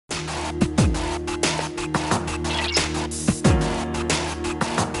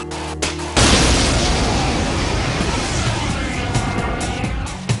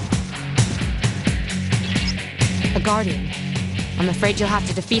Guardian. I'm afraid you'll have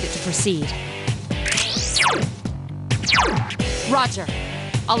to defeat it to proceed. Roger.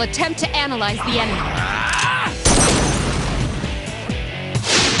 I'll attempt to analyze the enemy.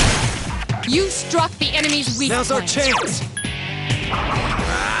 You struck the enemy's weak point. Now's our chance!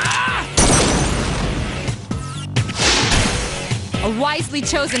 A wisely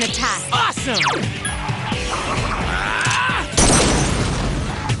chosen attack. Awesome!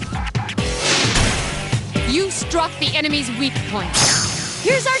 You struck the enemy's weak point.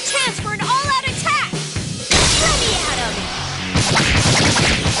 Here's our chance for an all-out attack! Let me at him!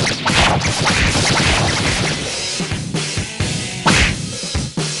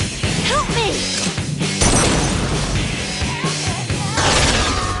 Help me!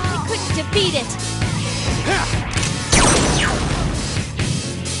 I couldn't defeat it.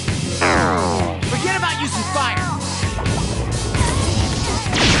 Forget about using fire!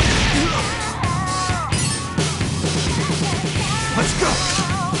 Let's go!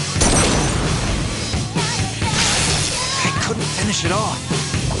 I couldn't finish it off.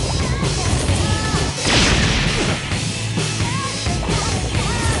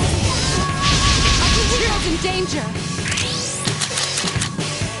 Akihiko's in danger.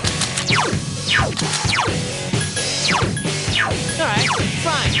 Alright,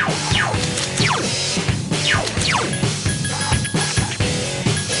 fine.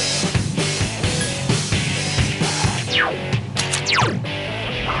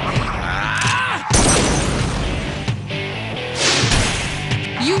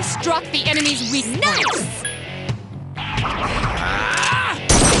 You struck the enemy's weak point. Nice!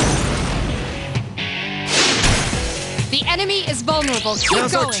 The enemy is vulnerable. Keep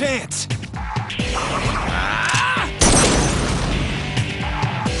Now's going. our chance!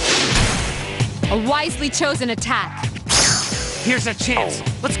 A wisely chosen attack. Here's a chance.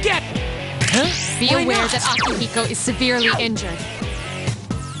 Let's get... Huh? Be Why aware not? that Akihiko is severely injured.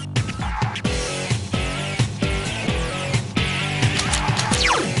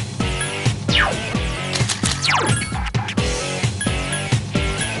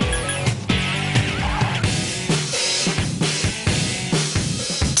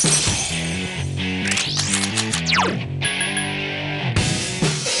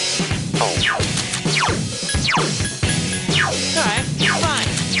 Alright, fine.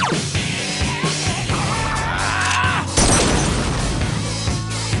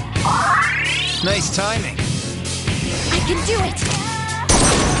 Nice timing. I can do it!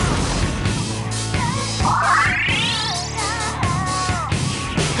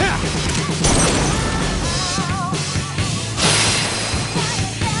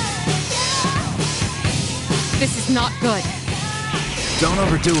 This is not good. Don't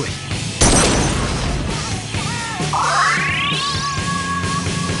overdo it.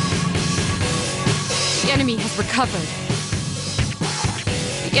 The enemy has recovered.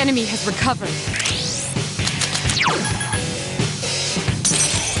 The enemy has recovered.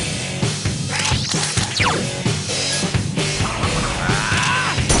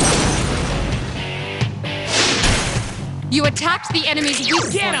 You attacked the enemy's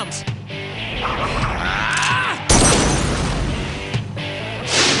weak Get point. him!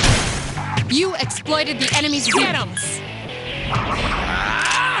 You exploited the enemy's Get him! weakness.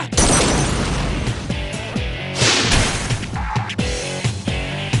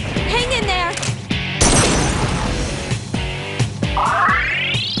 Hang in there!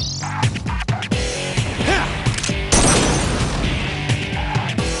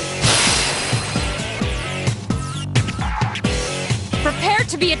 Prepare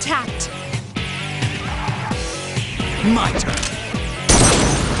to be attacked. My turn.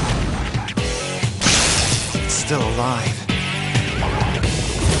 It's still alive.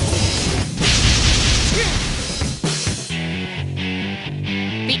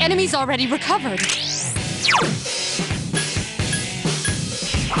 The enemy's already recovered.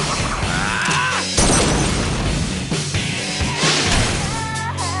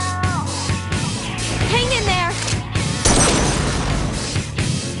 Hang in there!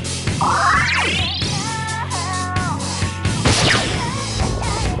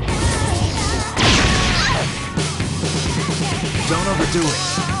 Don't overdo it.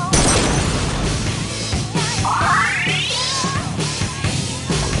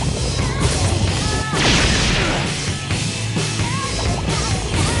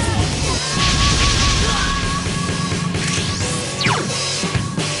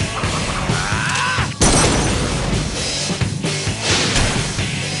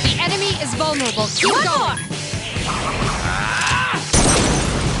 The enemy is vulnerable. Keep One going. more!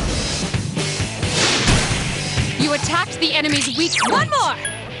 You You attacked the enemy's weak point. One more!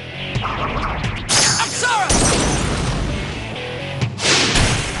 Apsara!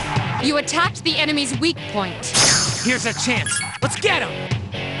 You attacked the enemy's weak point. Here's a chance. Let's get him!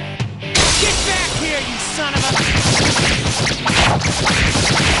 Get back here, you son of a...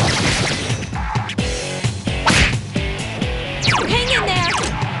 Hang in there!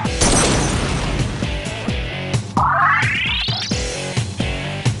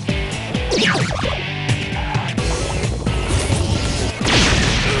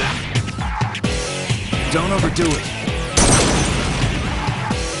 Don't overdo it.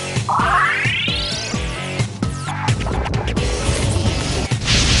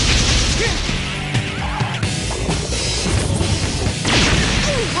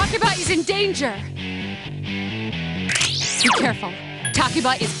 Takeba is in danger! Be careful.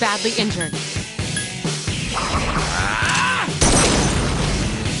 Takeba is badly injured.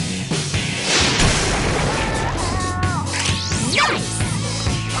 Nice!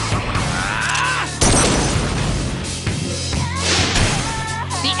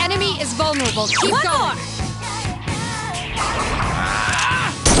 The enemy is vulnerable. Keep One going. more!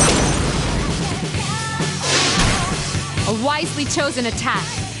 A wisely chosen attack.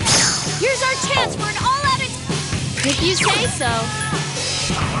 Here's our chance for an all-out attack! If you say so.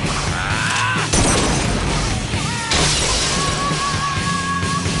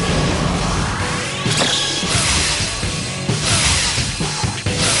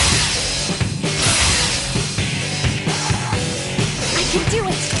 I can do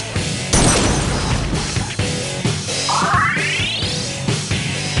it!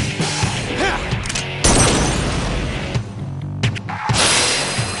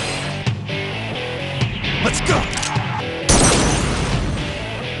 Let's go!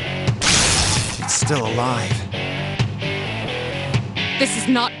 It's still alive. This is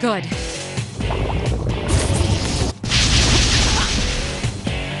not good.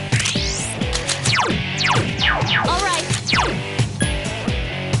 All right.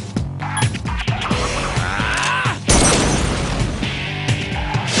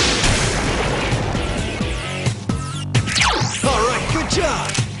 All right, good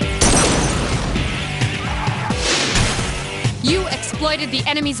job! You exploited the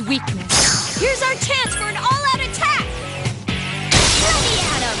enemy's weakness. Here's our chance for an all-out attack! Ready,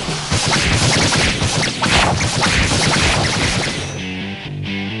 Adam!